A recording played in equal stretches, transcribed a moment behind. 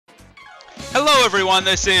Hello everyone,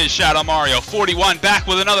 this is Shadow Mario 41 back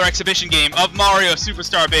with another exhibition game of Mario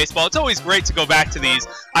Superstar Baseball. It's always great to go back to these.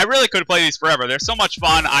 I really could play these forever. They're so much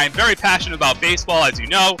fun. I'm very passionate about baseball, as you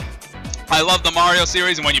know. I love the Mario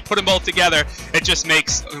series, and when you put them both together, it just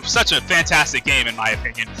makes such a fantastic game, in my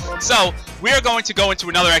opinion. So, we are going to go into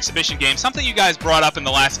another exhibition game, something you guys brought up in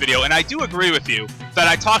the last video, and I do agree with you that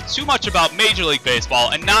I talked too much about Major League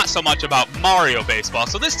Baseball and not so much about Mario Baseball.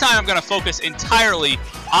 So this time I'm going to focus entirely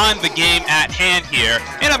on the game at hand here,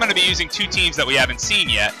 and I'm going to be using two teams that we haven't seen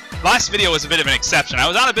yet. Last video was a bit of an exception. I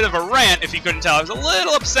was on a bit of a rant, if you couldn't tell. I was a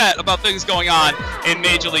little upset about things going on in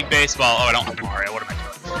Major League Baseball. Oh, I don't have Mario. What am I doing?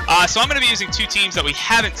 So I'm going to be using two teams that we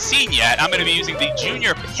haven't seen yet. I'm going to be using the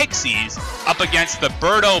Junior Pixies up against the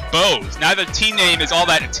Birdo Bows. Now the team name is all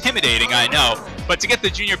that intimidating, I know. But to get the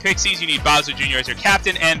Junior Pixies, you need Bowser Jr. as your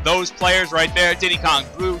captain, and those players right there, Diddy Kong,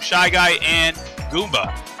 Blue, Shy Guy, and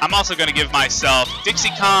Goomba. I'm also going to give myself Dixie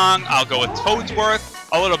Kong. I'll go with Toadsworth,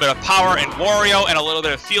 a little bit of power in Wario, and a little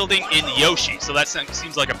bit of fielding in Yoshi. So that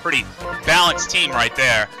seems like a pretty balanced team right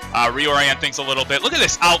there. Reorient things a little bit. Look at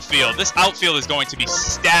this outfield. This outfield is going to be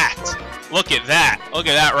stacked. Look at that. Look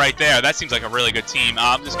at that right there. That seems like a really good team.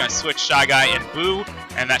 I'm just going to switch Shy Guy and Boo,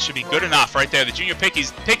 and that should be good enough right there. The Junior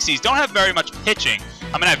Pixies don't have very much pitching.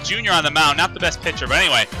 I'm going to have Junior on the mound, not the best pitcher, but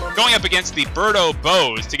anyway, going up against the Birdo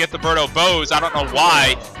Bows. To get the Birdo Bows, I don't know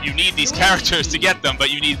why you need these characters to get them, but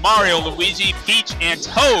you need Mario, Luigi, Peach, and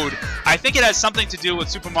Toad. I think it has something to do with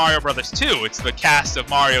Super Mario Bros. 2. It's the cast of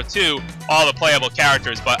Mario 2, all the playable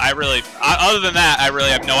characters, but other than that, I really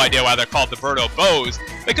have no idea why they're called the Birdo Bows.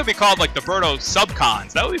 They could be called like the Birdo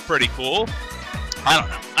Subcons. That would be pretty cool. I don't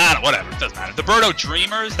know, whatever, it doesn't matter. The Birdo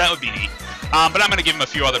Dreamers, that would be neat. But I'm going to give him a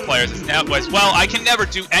few other players as well. I can never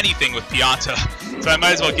do anything with Pianta, so I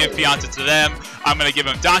might as well give Pianta to them. I'm going to give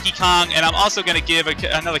him Donkey Kong, and I'm also going to give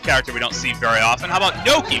another character we don't see very often. How about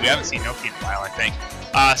Noki? We haven't seen Noki in a while, I think.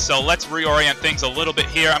 So let's reorient things a little bit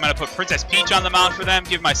here. I'm going to put Princess Peach on the mound for them,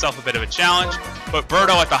 give myself a bit of a challenge. Put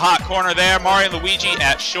Birdo at the hot corner there, Mario and Luigi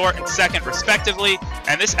at short and second respectively.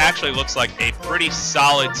 And this actually looks like a pretty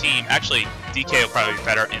solid team. Actually, DK will probably be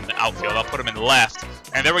better in the outfield. I'll put him in the left.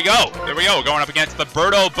 And there we go. There we go. We're going up against the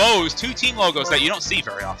Birdo Bows. Two team logos that you don't see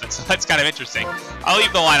very often, so that's kind of interesting. I'll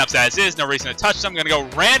leave the lineups as is. No reason to touch them. I'm going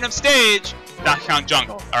to go random stage, Donkey Kong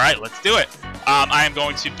Jungle. All right, let's do it. I am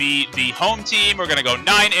going to be the home team. We're going to go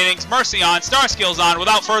 9 innings, Mercy on, Star Skills on.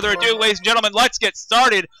 Without further ado, ladies and gentlemen, let's get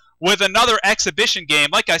started with another exhibition game.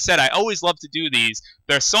 Like I said, I always love to do these.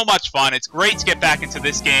 They're so much fun. It's great to get back into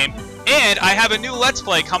this game. And I have a new Let's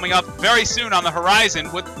Play coming up very soon on the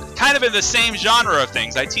horizon with kind of in the same genre of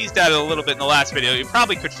things. I teased at it a little bit in the last video. You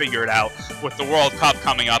probably could figure it out with the World Cup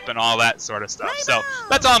coming up and all that sort of stuff. So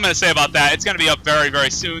that's all I'm going to say about that. It's going to be up very,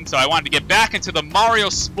 very soon. So I wanted to get back into the Mario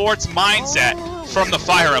Sports mindset from the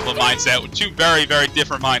Fire Emblem mindset, with two very, very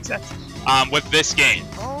different mindsets with this game.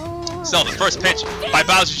 So the first pitch by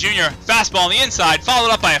Bowser Jr., fastball on the inside, followed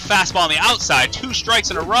up by a fastball on the outside. 2 strikes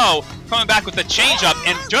in a row, coming back with the changeup,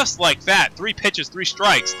 and just like that, 3 pitches, 3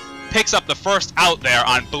 strikes, picks up the first out there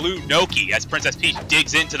on Blue Noki as Princess Peach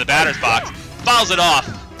digs into the batter's box, fouls it off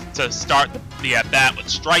to start the at-bat with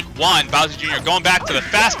strike 1. Bowser Jr. going back to the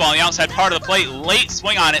fastball on the outside part of the plate, late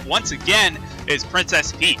swing on it once again is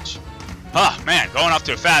Princess Peach. Oh man, going off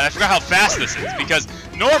to a fast. I forgot how fast this is, because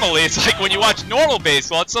normally it's like when you watch normal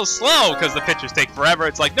baseball, it's so slow because the pitchers take forever.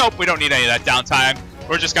 It's like, nope, we don't need any of that downtime.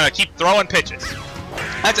 We're just going to keep throwing pitches.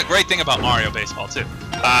 That's a great thing about Mario Baseball, too.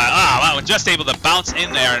 Wow, just able to bounce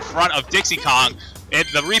in there in front of Dixie Kong.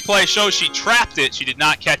 The replay shows she trapped it. She did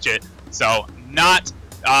not catch it. So, not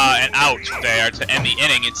an out there to end the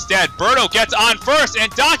inning. Instead, Birdo gets on first, and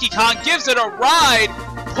Donkey Kong gives it a ride,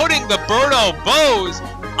 putting the Birdo Bows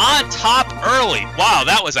on top early. Wow,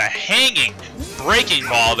 that was a hanging breaking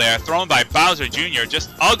ball there, thrown by Bowser Jr. Just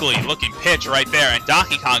ugly looking pitch right there, and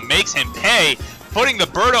Donkey Kong makes him pay, putting the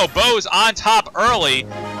Birdo Bows on top early,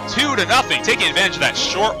 2-0, taking advantage of that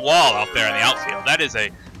short wall out there in the outfield.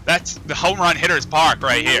 That's the home run hitter's park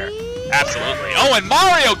right here. Absolutely. Oh, and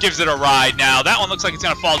Mario gives it a ride now. That one looks like it's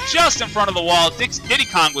going to fall just in front of the wall. Diddy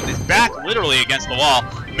Kong, with his back literally against the wall,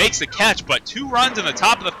 makes the catch, but 2 runs in the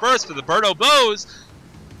top of the first for the Birdo Bows.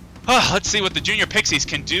 Let's see what the Junior Pixies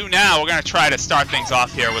can do now. We're going to try to start things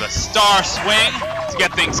off here with a star swing to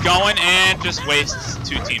get things going, and just waste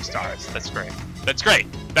 2 team stars. That's great. That's great.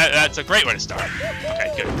 That's a great way to start.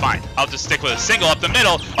 Okay, good, fine. I'll just stick with a single up the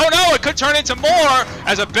middle. Oh no, it could turn into more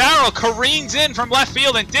as a barrel careens in from left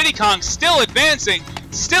field, and Diddy Kong still advancing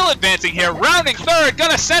here, rounding third,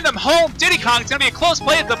 gonna send him home. Diddy Kong's gonna be a close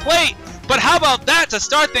play at the plate, but how about that to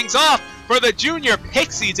start things off for the Junior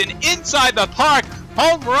Pixies? An inside the park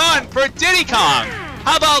home run for Diddy Kong.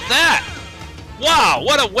 How about that? Wow,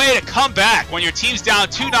 what a way to come back when your team's down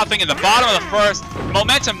 2-0 in the bottom of the first.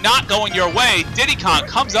 Momentum not going your way. Diddy Kong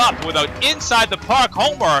comes up with an inside the park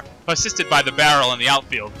homer assisted by the barrel in the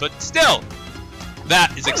outfield. But still,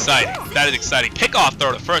 that is exciting. That is exciting. Pickoff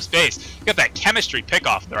throw to first base. You got that chemistry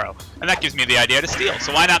pickoff throw. And that gives me the idea to steal.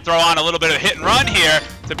 So why not throw on a little bit of hit and run here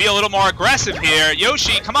to be a little more aggressive here.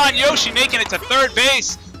 Yoshi, come on, Yoshi, making it to third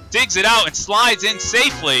base. Digs it out and slides in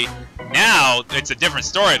safely. Now, it's a different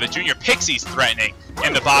story. The junior Pixies threatening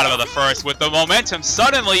in the bottom of the first with the momentum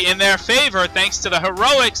suddenly in their favor thanks to the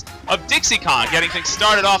heroics of Dixie Kong getting things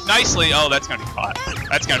started off nicely. Oh, that's going to be caught.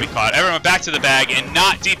 That's going to be caught. Everyone back to the bag and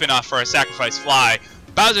not deep enough for a sacrifice fly.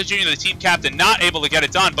 Bowser Jr., the team captain, not able to get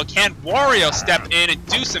it done, but can Wario step in and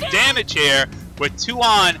do some damage here with 2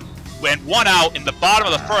 on and 1 out in the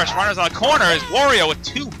bottom of the first. Runners on the corners. Wario with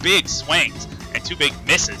 2 big swings and 2 big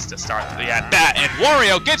misses to start the at-bat. And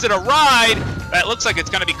Wario gives it a ride. That looks like it's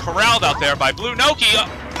going to be corralled out there by Blue Noki.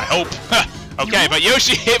 I hope. Okay, but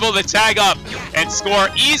Yoshi able to tag up and score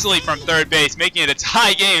easily from third base, making it a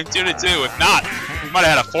tie game, 2-2. If not, we might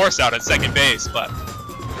have had a force out at second base. But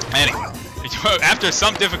anyway, after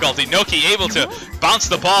some difficulty, Noki able to bounce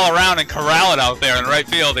the ball around and corral it out there in right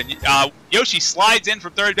field. And Yoshi slides in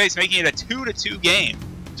from third base, making it a 2-2 game.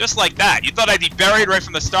 Just like that. You thought I'd be buried right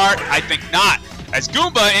from the start? I think not. As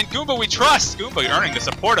Goomba, in Goomba we trust. Goomba earning the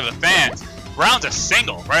support of the fans. Rounds a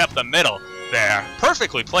single right up the middle there.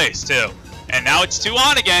 Perfectly placed, too. And now it's 2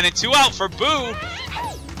 on again and 2 out for Boo.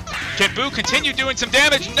 Can Boo continue doing some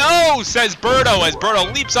damage? No, says Birdo, as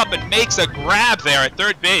Birdo leaps up and makes a grab there at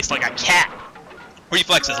third base like a cat.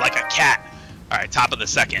 Reflexes like a cat. All right, top of the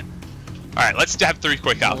second. All right, let's have 3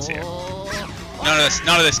 quick outs here.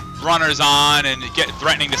 None of this runners on and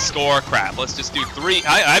threatening to score crap. Let's just do 3.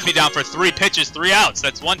 I'd be down for 3 pitches, 3 outs.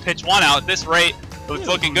 That's 1 pitch, 1 out. At this rate, it's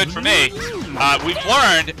looking good for me. We've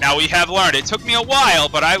learned, now we have learned. It took me a while,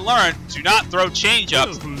 but I learned to not throw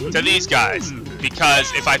change-ups to these guys.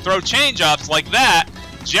 Because if I throw change-ups like that,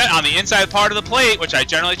 on the inside part of the plate, which I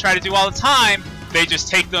generally try to do all the time, they just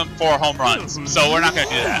take them for home runs. So we're not going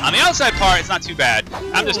to do that. On the outside part, it's not too bad.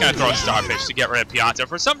 I'm just going to throw a star pitch to get rid of Pianta.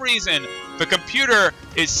 For some reason, the computer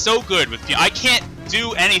is so good with Pianta. I can't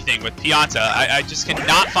do anything with Pianta. I just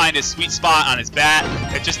cannot find his sweet spot on his bat.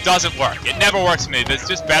 It just doesn't work. It never works for me. There's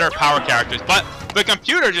just better power characters. But the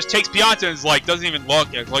computer just takes Pianta and is like, doesn't even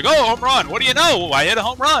look. It's like, oh, home run. What do you know? I hit a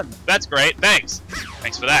home run. That's great. Thanks.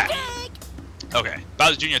 Thanks for that. Okay.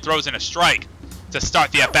 Bowser Jr. throws in a strike to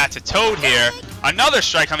start the at-bat to Toad here. Another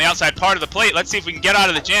strike on the outside part of the plate. Let's see if we can get out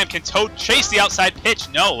of the jam. Can Toad chase the outside pitch?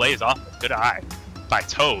 No, lays off. Good eye by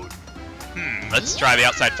Toad. Let's try the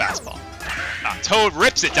outside fastball. Toad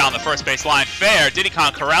rips it down the first base line. Fair. Diddy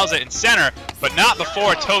Kong corrals it in center, but not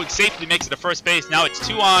before Toad safely makes it to first base. Now it's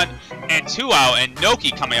 2 on and 2 out, and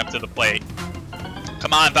Noki coming up to the plate.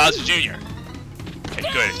 Come on, Bowser Jr.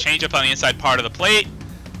 Okay, good. Change up on the inside part of the plate.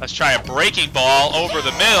 Let's try a breaking ball over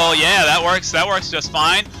the middle. Yeah, that works. That works just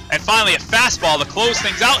fine. And finally, a fastball to close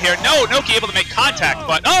things out here. No, Noki able to make contact,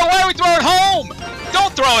 but oh, why are we throwing it home?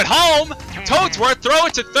 Don't throw it home. Toadsworth, throw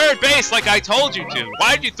it to third base like I told you to.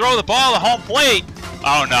 Why did you throw the ball at home plate?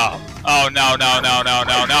 Oh no. Oh no, no, no, no,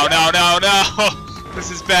 no, no, no, no, no. This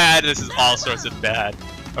is bad. This is all sorts of bad.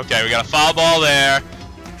 Okay, we got a foul ball there.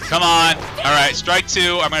 Come on. All right, strike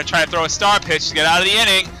 2. I'm going to try to throw a star pitch to get out of the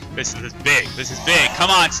inning. This is big. This is big. Come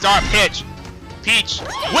on, star pitch. Peach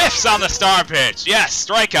whiffs on the star pitch. Yes,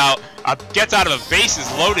 strikeout. Gets out of a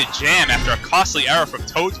bases-loaded jam after a costly error from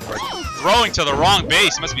Toadsworth. Throwing to the wrong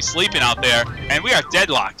base. Must be sleeping out there. And we are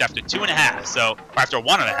deadlocked after 2.5. So, or after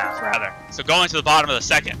 1.5 rather. So going to the bottom of the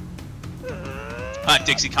second.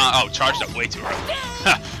 Dixie Kong. Oh, charged up way too early.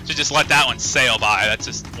 Should just let that one sail by. That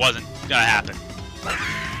just wasn't gonna happen.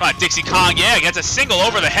 Come on, Dixie Kong. Yeah, gets a single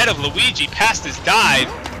over the head of Luigi past his dive.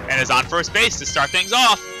 And is on first base to start things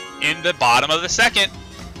off in the bottom of the second.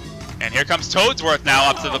 And here comes Toadsworth now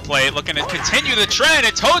up to the plate, looking to continue the trend,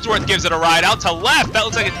 and Toadsworth gives it a ride out to left. That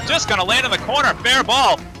looks like it's just going to land in the corner. Fair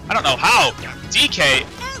ball. I don't know how. DK.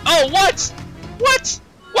 Oh, what? What?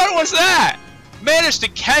 What was that? Managed to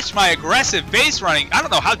catch my aggressive base running. I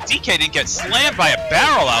don't know how DK didn't get slammed by a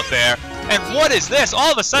barrel out there. And what is this?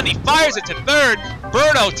 All of a sudden, he fires it to third.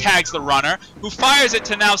 Birdo tags the runner, who fires it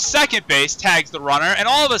to now second base, tags the runner. And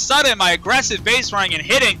all of a sudden, my aggressive base running and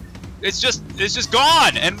hitting, it's just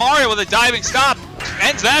gone. And Mario with a diving stop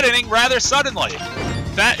ends that inning rather suddenly.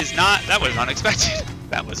 That was unexpected.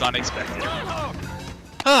 That was unexpected. Oh,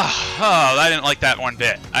 I didn't like that one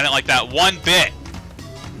bit. I didn't like that one bit.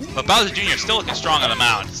 But Bowser Jr. still looking strong on the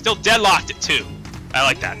mound. Still deadlocked at 2. I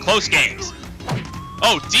like that. Close games.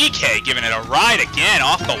 Oh, DK giving it a ride again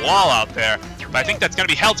off the wall out there. But I think that's going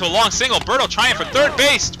to be held to a long single. Birdo trying for third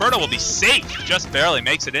base. Birdo will be safe. Just barely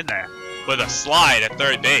makes it in there with a slide at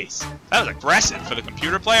third base. That was aggressive for the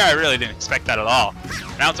computer player. I really didn't expect that at all.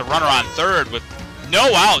 Now it's a runner on third with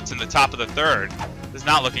no outs in the top of the third. This is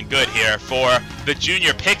not looking good here for the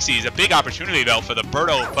junior Pixies. A big opportunity, though, for the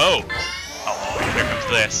Birdo Bows. Oh, here comes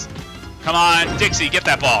this. Come on, Dixie, get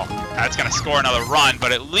that ball. That's going to score another run,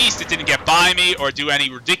 but at least it didn't get by me or do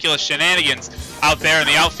any ridiculous shenanigans out there in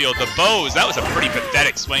the outfield. The Bows, that was a pretty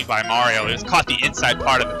pathetic swing by Mario. It was caught the inside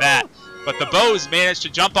part of the bat. But the Bows managed to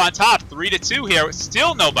jump on top, 3-2 here, with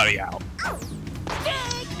still nobody out.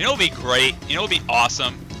 You know what would be great? You know what would be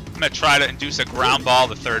awesome? I'm going to try to induce a ground ball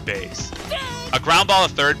to third base. A ground ball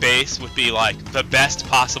to third base would be like the best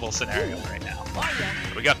possible scenario right now.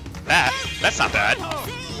 We got that. That's not bad.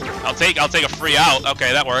 I'll take a free out.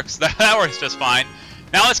 Okay, that works. That works just fine.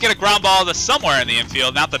 Now let's get a ground ball to somewhere in the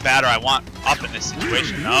infield. Not the batter I want up in this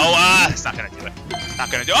situation. No, that's not gonna do it.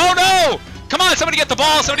 Not gonna do it. Oh no! Come on, somebody get the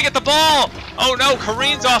ball! Somebody get the ball! Oh no,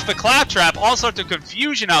 careens off the claptrap. All sorts of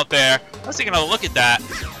confusion out there. Let's take another look at that.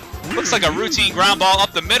 Looks like a routine ground ball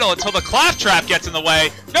up the middle until the claptrap gets in the way.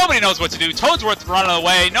 Nobody knows what to do. Toadsworth's running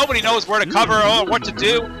away. Nobody knows where to cover or what to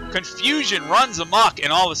do. Confusion runs amok,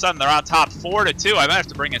 and all of a sudden they're on top 4-2. I might have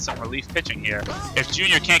to bring in some relief pitching here. If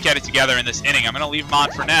Junior can't get it together in this inning, I'm going to leave him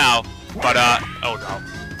on for now. But, oh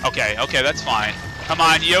no. Okay, that's fine. Come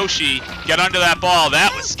on, Yoshi, get under that ball.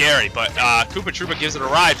 That was scary, but Koopa Troopa gives it a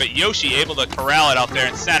ride, but Yoshi able to corral it out there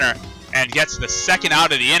in center and gets the second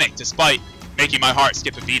out of the inning, despite making my heart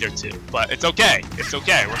skip a beat or two. But it's okay. It's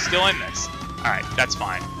okay. We're still in this. All right, that's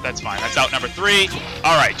fine. That's fine. That's out number 3.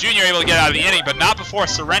 All right, Junior able to get out of the inning, but not before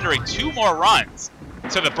surrendering 2 more runs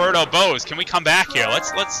to the Birdo Bows. Can we come back here?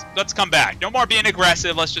 Let's come back. No more being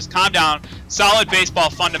aggressive. Let's just calm down. Solid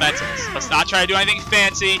baseball fundamentals. Let's not try to do anything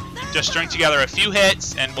fancy. Just string together a few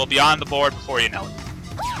hits, and we'll be on the board before you know it.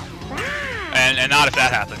 And not if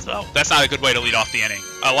that happens, though. That's not a good way to lead off the inning.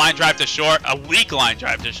 A line drive to short, a weak line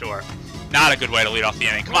drive to short. Not a good way to lead off the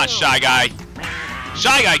inning. Come on, Shy Guy.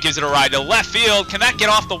 Shy Guy gives it a ride to left field. Can that get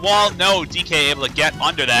off the wall? No. DK able to get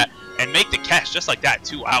under that and make the catch just like that.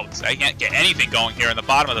 2 outs. I can't get anything going here in the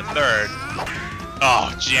bottom of the third.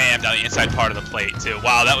 Oh, jammed on the inside part of the plate, too.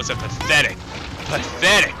 Wow, that was a pathetic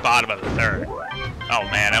bottom of the third. Oh,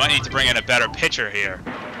 man, I might need to bring in a better pitcher here.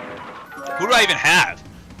 Who do I even have?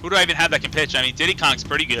 Who do I even have that can pitch? I mean, Diddy Kong's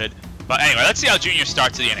pretty good. But anyway, let's see how Junior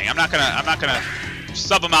starts the inning. I'm not gonna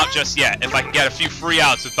sub him out just yet. If I can get a few free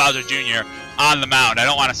outs with Bowser Jr. on the mound, I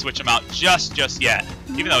don't want to switch him out just yet.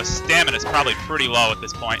 Even though his stamina is probably pretty low at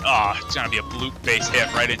this point. Oh, it's gonna be a bloop base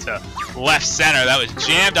hit right into left center. That was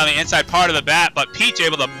jammed on the inside part of the bat, but Peach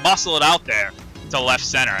able to muscle it out there to left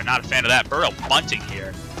center. I'm not a fan of that. Birdo bunting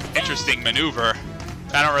here. Interesting maneuver.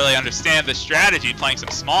 I don't really understand the strategy playing some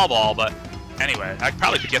small ball, but anyway, I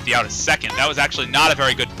probably could get the out at second. That was actually not a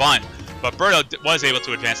very good bunt, but Birdo was able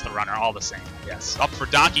to advance the runner all the same. Yes, up for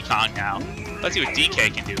Donkey Kong now. Let's see what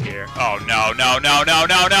DK can do here. Oh, no.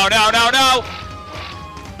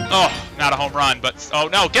 Oh, not a home run, but oh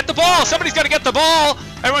no, get the ball! Somebody's got to get the ball!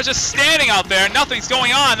 Everyone's just standing out there, nothing's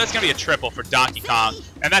going on. That's going to be a triple for Donkey Kong,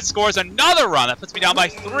 and that scores another run. That puts me down by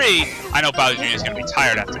 3. I know Bowser Jr. is going to be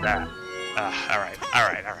tired after that. All right.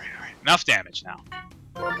 Enough damage now.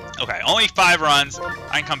 Okay, only 5 runs.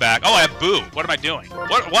 I can come back. Oh, I have Boo. What am I doing?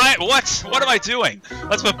 What am I doing?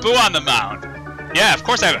 Let's put Boo on the mound. Yeah, of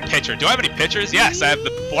course I have a pitcher. Do I have any pitchers? Yes, I have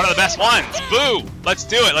one of the best ones. Boo! Let's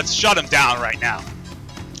do it. Let's shut him down right now.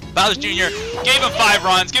 Bowser Jr. gave him 5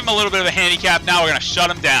 runs, give him a little bit of a handicap. Now we're going to shut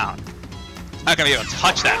him down. Not going to be able to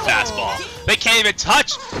touch that fastball. They can't even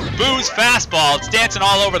touch Boo's fastball. It's dancing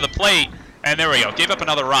all over the plate. And there we go. Gave up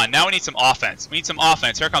another run. Now we need some offense. We need some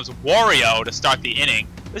offense. Here comes Wario to start the inning.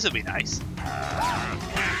 This will be nice.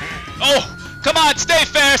 Oh, come on. Stay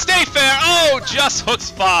fair. Stay fair. Oh, just hooks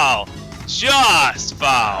foul. Just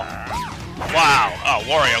foul. Wow. Oh,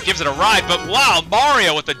 Wario gives it a ride. But wow,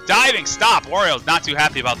 Mario with the diving stop. Wario's not too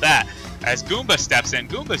happy about that. As Goomba steps in.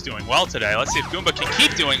 Goomba's doing well today. Let's see if Goomba can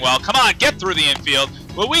keep doing well. Come on, get through the infield.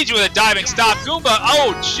 Luigi with a diving stop. Goomba,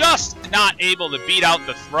 oh, just not able to beat out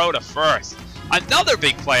the throw to first. Another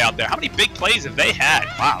big play out there. How many big plays have they had?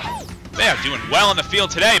 Wow. They are doing well in the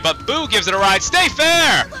field today, but Boo gives it a ride. Stay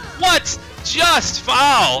fair! What? Just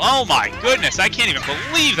foul. Oh my goodness. I can't even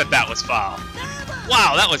believe that that was foul.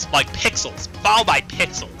 Wow, that was like pixels. Foul by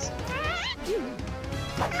pixels.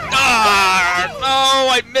 Ah,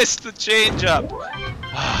 no, I missed the changeup.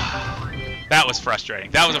 That was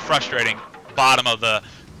frustrating. That was a frustrating bottom of the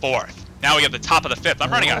 4th. Now we have the top of the 5th.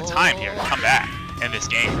 I'm running out of time here to come back in this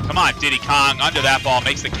game. Come on, Diddy Kong, under that ball,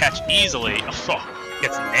 makes the catch easily. Oh,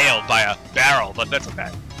 gets nailed by a barrel, but that's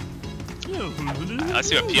okay. Right, let's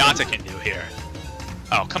see what Pianta can do here.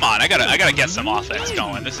 Oh, come on. I gotta get some offense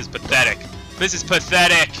going. This is pathetic. This is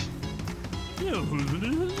pathetic.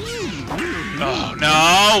 Oh,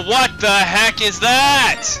 no. What the heck is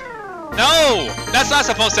that? No, that's not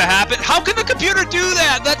supposed to happen. How can the computer do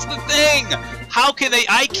that? That's the thing. How can they?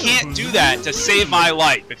 I can't do that to save my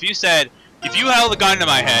life. If you held a gun to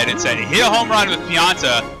my head and said, hit a home run with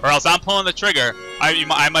Pianta, or else I'm pulling the trigger,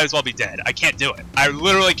 I might as well be dead. I can't do it. I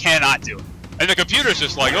literally cannot do it. And the computer's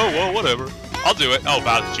just like, oh, well, whatever. I'll do it. Oh,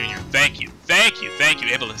 Bowser Jr., thank you. Thank you, thank you.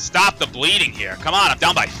 Able to stop the bleeding here. Come on, I'm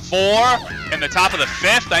down by 4 in the top of the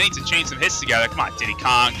 5th. I need to chain some hits together. Come on, Diddy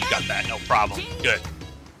Kong, you got that. No problem. Good.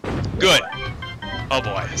 Good. Oh,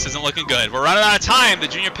 boy, this isn't looking good. We're running out of time. The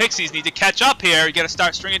Junior Pixies need to catch up here. You got to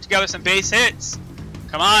start stringing together some base hits.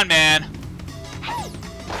 Come on, man.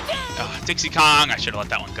 Oh, Dixie Kong, I should have let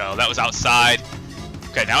that one go. That was outside.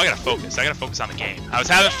 Okay, now I gotta focus. I gotta focus on the game. I was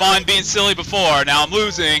having fun being silly before. Now I'm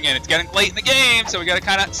losing, and it's getting late in the game, so we gotta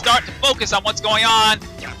kind of start to focus on what's going on.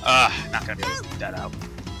 Not gonna be able to beat that out.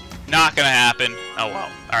 Not gonna happen. Oh well.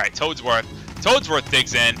 All right, Toadsworth. Toadsworth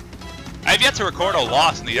digs in. I have yet to record a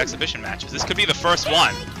loss in these exhibition matches. This could be the first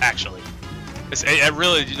one, actually. It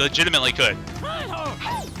really, legitimately could.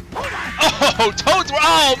 Oh, Toadsworth!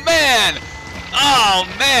 Oh man! Oh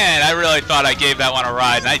man, I really thought I gave that one a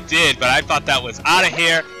ride, and I did, but I thought that was out of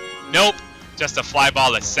here. Nope, just a fly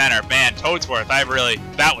ball to center. Man, Toadsworth,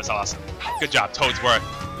 that was awesome. Good job, Toadsworth.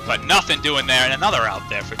 But nothing doing there, and another out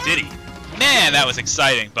there for Diddy. Man, that was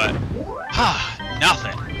exciting, but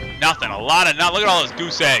nothing. Nothing, look at all those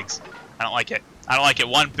goose eggs. I don't like it. I don't like it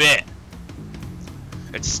one bit.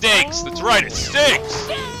 It stinks, that's right, it stinks.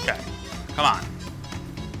 Okay, come on.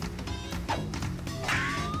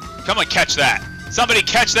 Come on, catch that. Somebody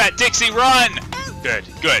catch that, Dixie, run! Good,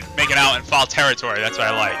 good. Making out in foul territory. That's what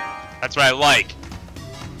I like. That's what I like.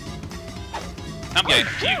 Can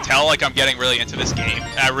you tell, like, I'm getting really into this game?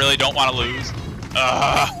 I really don't want to lose.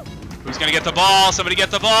 Who's going to get the ball? Somebody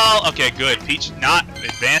get the ball. Okay, good. Peach not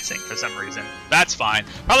advancing for some reason. That's fine.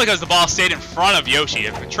 Probably because the ball stayed in front of Yoshi.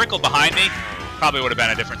 If it trickled behind me, probably would have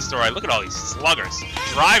been a different story. Look at all these sluggers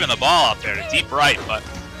driving the ball up there to deep right, but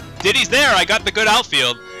Diddy's there. I got the good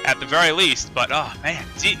outfield at the very least, but oh man,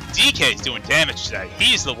 DK's doing damage today.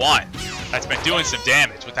 He's the one that's been doing some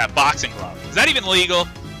damage with that boxing glove. Is that even legal?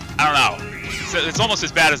 I don't know. It's almost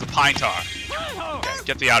as bad as the pine tar. Okay,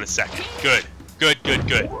 get the out a second. Good, good, good,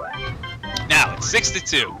 good. Now it's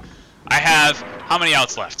 6-2. I have how many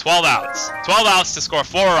outs left? 12 outs. 12 outs to score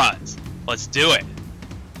 4 runs. Let's do it.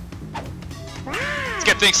 Let's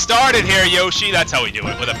get things started here, Yoshi. That's how we do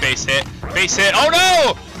it, with a base hit. Base hit. Oh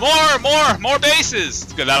no! More bases.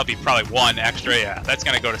 Good, that'll be probably 1 extra. Yeah, that's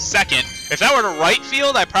gonna go to second. If that were to right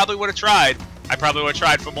field, I probably would have tried. I probably would have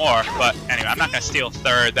tried for more. But anyway, I'm not gonna steal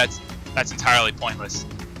third. That's entirely pointless.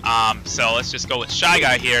 So let's just go with Shy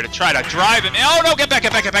Guy here to try to drive him. Oh no! Get back!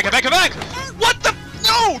 Get back! Get back! Get back! Get back! What the?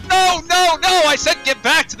 No! No! No! No! I said get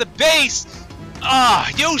back to the base.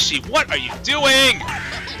 Yoshi, what are you doing?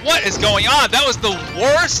 What is going on? That was the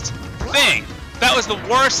worst thing. That was the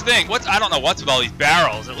worst thing. I don't know what's with all these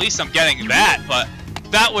barrels. At least I'm getting that, but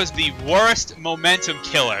that was the worst momentum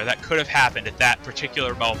killer that could have happened at that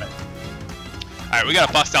particular moment. Alright, we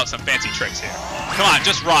gotta bust out some fancy tricks here. Come on,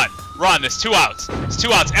 just run. Run. There's 2 outs. There's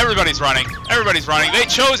 2 outs. Everybody's running. Everybody's running. They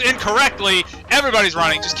chose incorrectly. Everybody's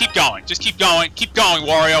running. Just keep going. Just keep going. Keep going,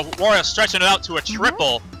 Wario. Wario stretching it out to a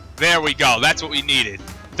triple. There we go. That's what we needed.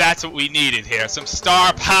 That's what we needed here. Some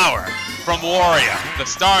star power from Wario. The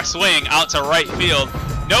star swing out to right field.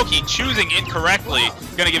 Noki choosing incorrectly.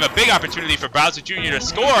 Going to give a big opportunity for Bowser Jr. to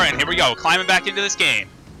score. And here we go. Climbing back into this game.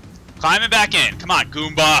 Climbing back in. Come on,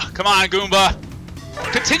 Goomba. Come on, Goomba.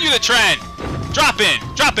 Continue the trend. Drop in.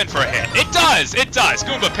 Drop in for a hit. It does. It does.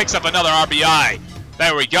 Goomba picks up another RBI.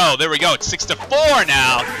 There we go. There we go. It's 6-4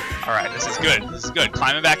 now. All right. This is good. This is good.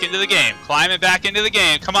 Climbing back into the game. Climbing back into the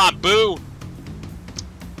game. Come on, Boo.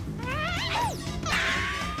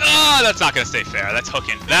 Oh, that's not going to stay fair. That's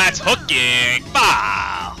hooking. That's hooking.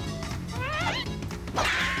 Foul.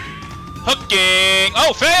 Hooking.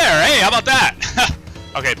 Oh, fair. Hey, how about that?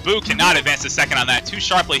 Okay, Boo cannot advance to second on that. Too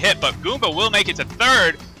sharply hit, but Goomba will make it to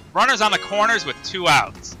third. Runners on the corners with 2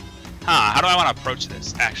 outs. How do I want to approach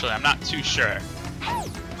this? Actually, I'm not too sure. I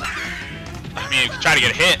mean, if you try to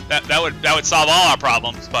get a hit, that would solve all our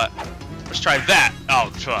problems, but let's try that.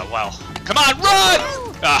 Oh, well. Come on, run!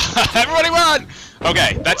 Everybody run!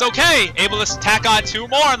 Okay, that's okay. Able to tack on 2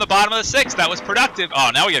 more in the bottom of the 6th. That was productive.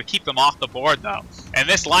 Oh, now we gotta keep them off the board, though. And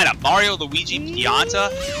this lineup, Mario, Luigi,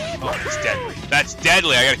 Pianta. Oh, that's deadly. That's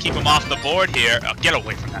deadly. I gotta keep them off the board here. Oh, get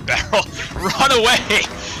away from that barrel. Run away.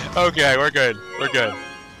 Okay, we're good. We're good.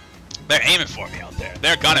 They're aiming for me out there.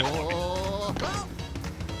 They're gunning for me.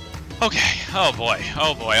 Okay. Oh boy.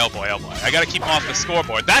 Oh boy. Oh boy. Oh boy. I gotta keep them off the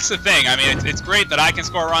scoreboard. That's the thing. I mean, it's great that I can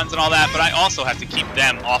score runs and all that, but I also have to keep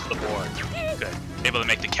them off the board. Good. Able to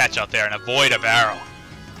make the catch out there and avoid a barrel.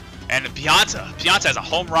 And Pianta has a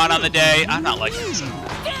home run on the day. I'm not liking this.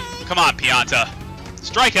 Come on, Pianta.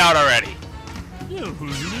 Strike out already.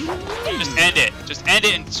 Just end it. Just end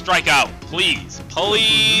it and strike out. Please.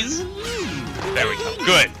 Please. There we go.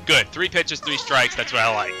 Good. Good. 3 pitches, 3 strikes. That's what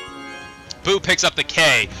I like. Boo picks up the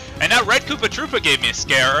K. And now Red Koopa Troopa gave me a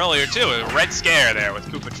scare earlier, too. A red scare there with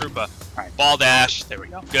Koopa Troopa. All right, ball dash. There we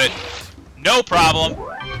go. Good. No problem.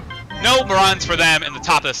 No runs for them in the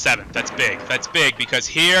top of the 7th. That's big. That's big because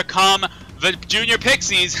here come the Junior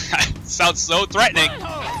Pixies. Sounds so threatening.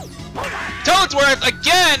 Toadsworth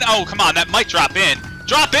again. Oh, come on. That might drop in.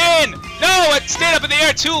 Drop in. No, it stayed up in the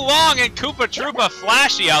air too long, and Koopa Troopa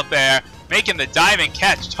flashy out there making the diving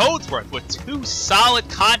catch. Toadsworth with 2 solid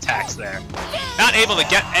contacts there. Not able to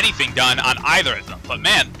get anything done on either of them. But,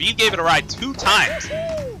 man, B gave it a ride 2 times.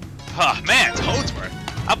 Oh, man, Toadsworth.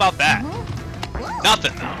 How about that?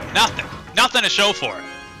 Nothing, though. Nothing. Nothing to show for it.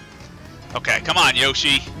 Okay, come on,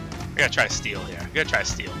 Yoshi. We gotta try to steal here. We gotta try to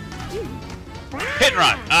steal. Hit and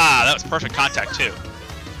run. Ah, that was perfect contact, too.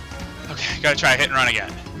 Okay, gotta try hit and run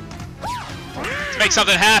again. Let's make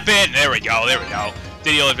something happen. There we go. There we go.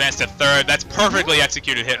 Diddy will advance to 3rd. That's perfectly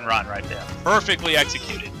executed hit and run right there. Perfectly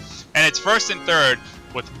executed. And it's 1st and 3rd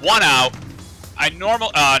with 1 out.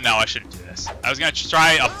 No, I shouldn't do this. I was gonna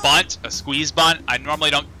try a bunt, a squeeze bunt. I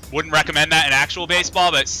normally wouldn't recommend that in actual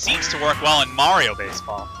baseball, but it seems to work well in Mario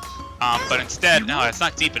baseball. But instead, no, that's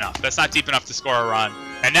not deep enough. That's not deep enough to score a run.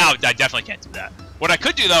 And now I definitely can't do that. What I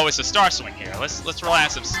could do though is a star swing here. Let's rely on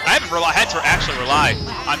some. I haven't had to actually rely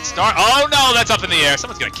on star. Oh no, that's up in the air.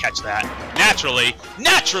 Someone's gonna catch that.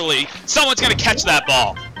 Naturally, someone's gonna catch that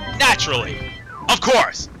ball. Naturally, of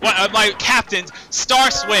course. My captain's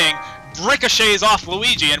star swing ricochets off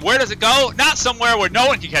Luigi, and where does it go? Not somewhere where no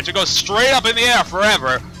one can catch it. It goes straight up in the air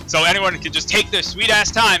forever. So anyone can just take their sweet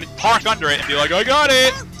ass time and park under it and be like, I got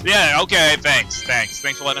it. Yeah, okay, thanks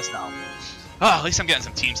for letting us know. Oh, at least I'm getting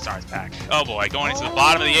some team stars back. Oh boy, going into the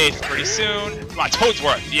bottom of the 8th pretty soon. Come on,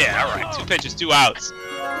 Toadsworth. Yeah, all right. 2 pitches, 2 outs.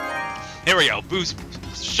 Here we go. Boo's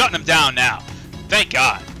shutting him down now. Thank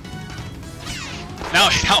God. Now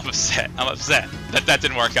I'm upset. I'm upset that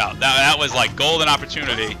didn't work out. That was like golden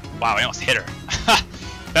opportunity. Wow, I almost hit her.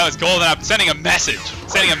 That was golden. Sending a message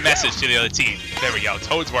to the other team. There we go.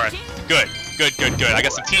 Toadsworth. Good. I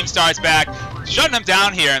got some team stars back. Shutting them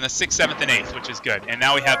down here in the 6th, 7th, and 8th, which is good. And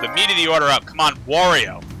now we have the meat of the order up. Come on,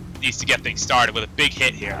 Wario needs to get things started with a big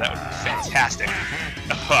hit here. That would be fantastic.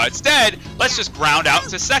 Instead, let's just ground out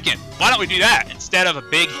to 2nd. Why don't we do that? Instead of a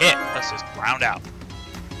big hit, let's just ground out.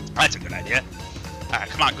 That's a good idea. All right,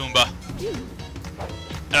 come on, Goomba.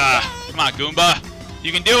 Come on, Goomba.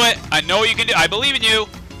 You can do it. I know you can do it. I believe in you.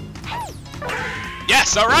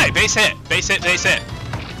 Yes, all right. Base hit.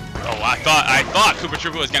 Oh, I thought Koopa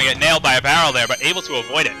Troopa was going to get nailed by a barrel there, but able to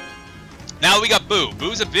avoid it. Now we got Boo.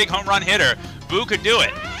 Boo's a big home run hitter. Boo could do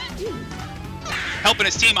it. Helping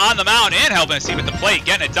his team on the mound and helping his team at the plate.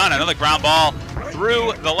 Getting it done. Another ground ball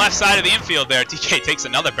through the left side of the infield there. DK takes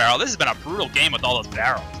another barrel. This has been a brutal game with all those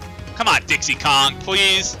barrels. Come on, Dixie Kong,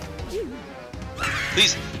 please.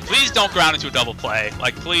 Please don't ground into a double play.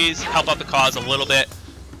 Like, please help out the cause a little bit.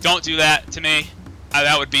 Don't do that to me.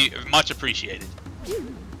 That would be much appreciated.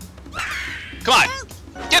 Come on.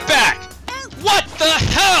 Get back. What the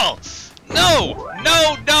hell? No.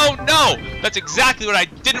 That's exactly what I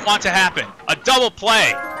didn't want to happen. A double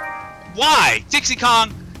play. Why? Dixie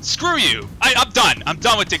Kong, screw you. I'm done. I'm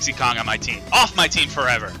done with Dixie Kong on my team. Off my team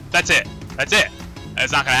forever. That's it. That's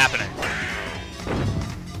not going to happen anymore.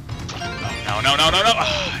 No. Oh,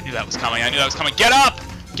 I knew that was coming. Get up.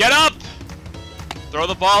 Throw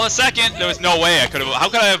the ball a second. There was no way I could have. How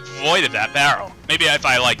could I have avoided that barrel? Maybe if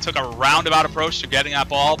I took a roundabout approach to getting that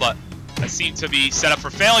ball, but I seemed to be set up for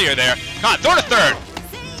failure there. Come on, throw to 3rd.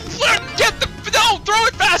 No, throw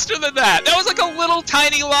it faster than that. That was like a little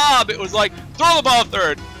tiny lob. It was like, throw the ball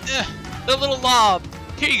 3rd. The little lob.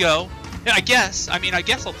 Here you go. Yeah, I guess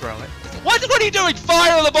I'll throw it. What are you doing?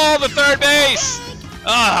 Fire the ball to 3rd base.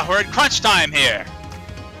 We're in crunch time here.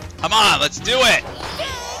 Come on, let's do it.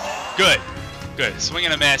 Good. Swing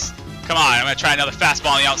and a miss. Come on, I'm going to try another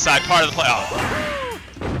fastball on the outside part of the play.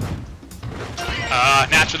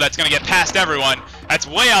 Naturally, that's going to get past everyone. That's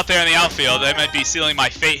way out there in the outfield. They might be sealing my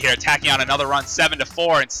fate here, tacking on another run,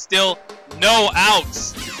 7-4, and still no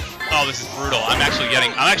outs. Oh, this is brutal. I'm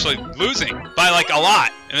actually losing by like a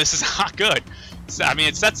lot, and this is not good. So, I mean,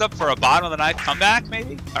 it sets up for a bottom of the 9th comeback,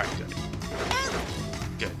 maybe. All right, good.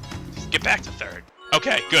 Get back to third.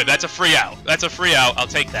 Okay, good. That's a free out. That's a free out. I'll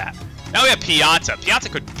take that. Now we have Pianta.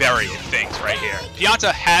 Pianta could bury things right here.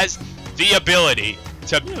 Pianta has the ability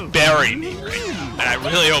to bury me right now, and I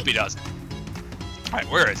really hope he doesn't. All right,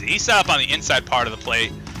 where is he? He's set up on the inside part of the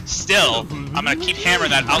plate. Still, I'm going to keep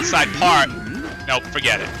hammering that outside part. Nope,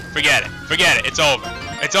 forget it. Forget it. Forget it. It's over.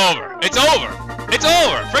 It's over. It's over. It's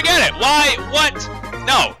over. Forget it. Why? What?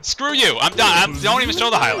 No. Screw you. I'm done. Don't even show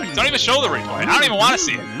the highlights. Don't even show the replay. I don't even want to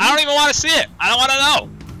see it. I don't even want to see it. I don't want to know.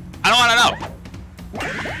 I don't want to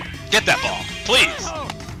know. Get that ball. Please.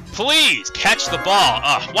 Please catch the ball.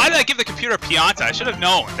 Why did I give the computer Pianta? I should have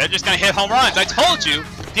known. They're just going to hit home runs. I told you.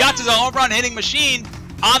 Pianta's a home run hitting machine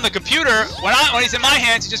on the computer. When he's in my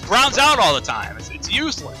hands, he just grounds out all the time. It's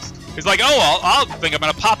useless. He's like, oh, I'll think I'm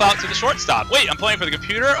going to pop out to the shortstop. Wait, I'm playing for the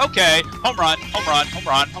computer? Okay. Home run, home run, home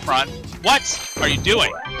run, home run. What are you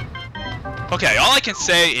doing? Okay, all I can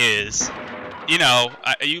say is, you know,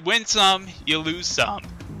 you win some, you lose some.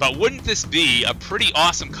 But wouldn't this be a pretty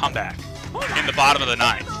awesome comeback in the bottom of the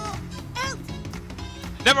ninth?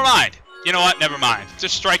 Never mind. You know what? Never mind.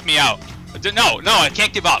 Just strike me out. No, I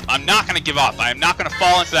can't give up. I'm not going to give up. I am not going to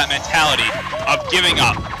fall into that mentality of giving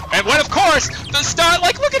up. And when, of course, the start,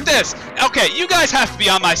 like, look at this. Okay, you guys have to be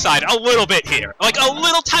on my side a little bit here. Like, a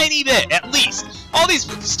little tiny bit, at least. All these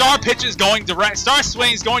star pitches going direct, star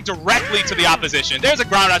swings going directly to the opposition. There's a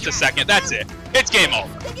ground out to second. That's it. It's game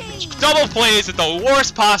over. Double plays at the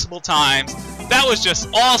worst possible times. That was just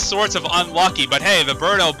all sorts of unlucky, but hey, the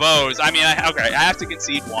Birdo Bows, I mean, okay, I have to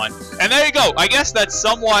concede one. And there you go. I guess that's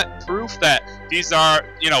somewhat proof that these are,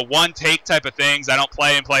 you know, one-take type of things. I don't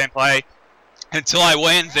play and play and play until I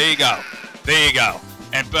win. There you go. There you go.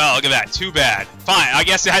 And, well, look at that. Too bad. Fine. I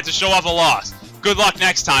guess I had to show off a loss. Good luck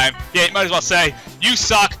next time. Yeah, you might as well say, you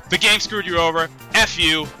suck. The game screwed you over. F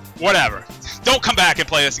you. Whatever. Don't come back and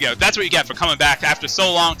play this again. That's what you get for coming back after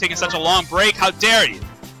so long, taking such a long break. How dare you?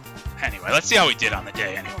 Anyway, let's see how we did on the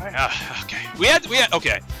day anyway. Okay. We had,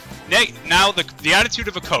 okay. Now, the attitude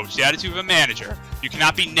of a coach, the attitude of a manager, you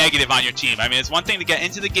cannot be negative on your team. I mean, it's one thing to get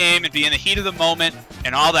into the game and be in the heat of the moment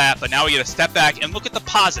and all that, but now we get to step back and look at the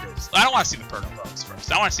positives. I don't want to see the Birdo Bows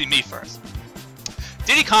first. I want to see me first.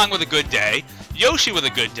 Diddy Kong with a good day. Yoshi with a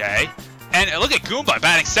good day. And look at Goomba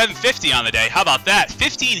batting 750 on the day. How about that?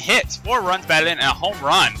 15 hits, 4 runs batted in, and a home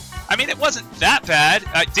run. I mean, it wasn't that bad.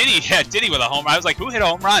 Diddy with a home run. I was like, who hit a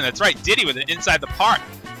home run? That's right, Diddy with an inside the park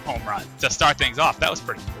home run to start things off. That was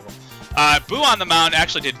pretty cool. Boo on the mound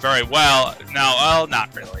actually did very well. No, well,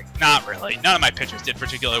 not really. Not really. None of my pitchers did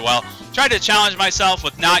particularly well. Tried to challenge myself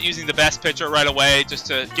with not using the best pitcher right away just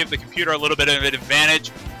to give the computer a little bit of an advantage.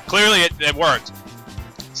 Clearly, it worked.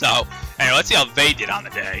 So, anyway, let's see how they did on the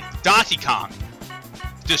day. Donkey Kong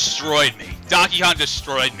destroyed me. Donkey Kong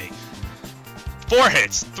destroyed me. 4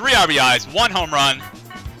 hits, 3 RBIs, 1 home run,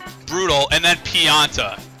 brutal, and then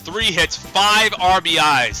Pianta. 3 hits, 5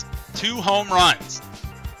 RBIs, 2 home runs.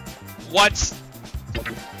 What?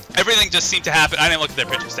 Everything just seemed to happen. I didn't look at their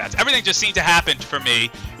pitcher stats. Everything just seemed to happen for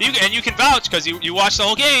me. And you can vouch because you watched the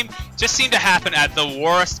whole game. Just seemed to happen at the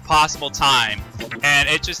worst possible time. And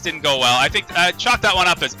it just didn't go well. I think I chalked that one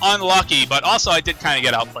up as unlucky, but also I did kind of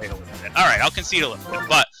get outplayed a little bit. All right, I'll concede a little bit.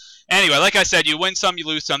 But anyway, like I said, you win some, you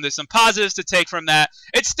lose some. There's some positives to take from that.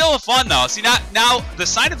 It's still fun, though. See, now the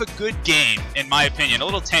sign of a good game, in my opinion, a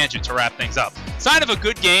little tangent to wrap things up. Sign of a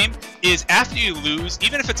good game is after you lose,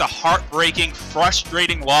 even if it's a heartbreaking,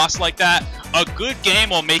 frustrating loss like that, a good game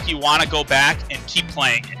will make you want to go back and keep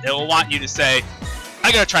playing it. It will want you to say,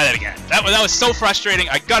 I gotta try that again. That was so frustrating.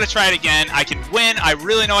 I gotta try it again. I can win. I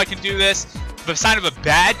really know I can do this. The sign of a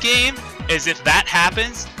bad game is if that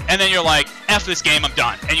happens, and then you're like, F this game, I'm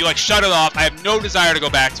done. And you like shut it off. I have no desire to go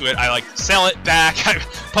back to it. I like sell it back. I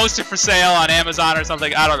post it for sale on Amazon or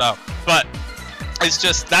something. I don't know. But it's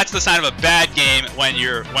just, that's the sign of a bad game when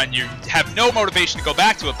you have no motivation to go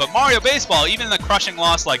back to it. But Mario Baseball, even in a crushing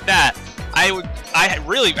loss like that,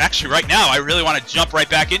 right now, I really want to jump right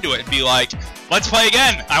back into it and be like, let's play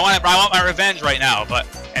again. I want my revenge right now. But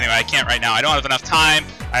anyway, I can't right now. I don't have enough time.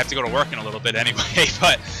 I have to go to work in a little bit anyway.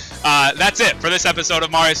 But that's it for this episode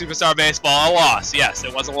of Mario Superstar Baseball. A loss. Yes,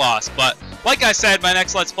 it was a loss. But like I said, my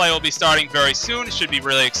next Let's Play will be starting very soon. It should be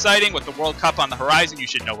really exciting with the World Cup on the horizon. You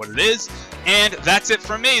should know what it is. And that's it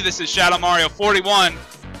for me. This is Shadow Mario 41.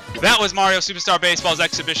 That was Mario Superstar Baseball's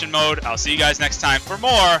exhibition mode. I'll see you guys next time for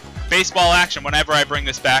more baseball action whenever I bring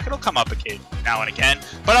this back. It'll come up occasionally now and again.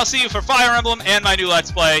 But I'll see you for Fire Emblem and my new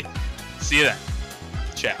Let's Play. See you then.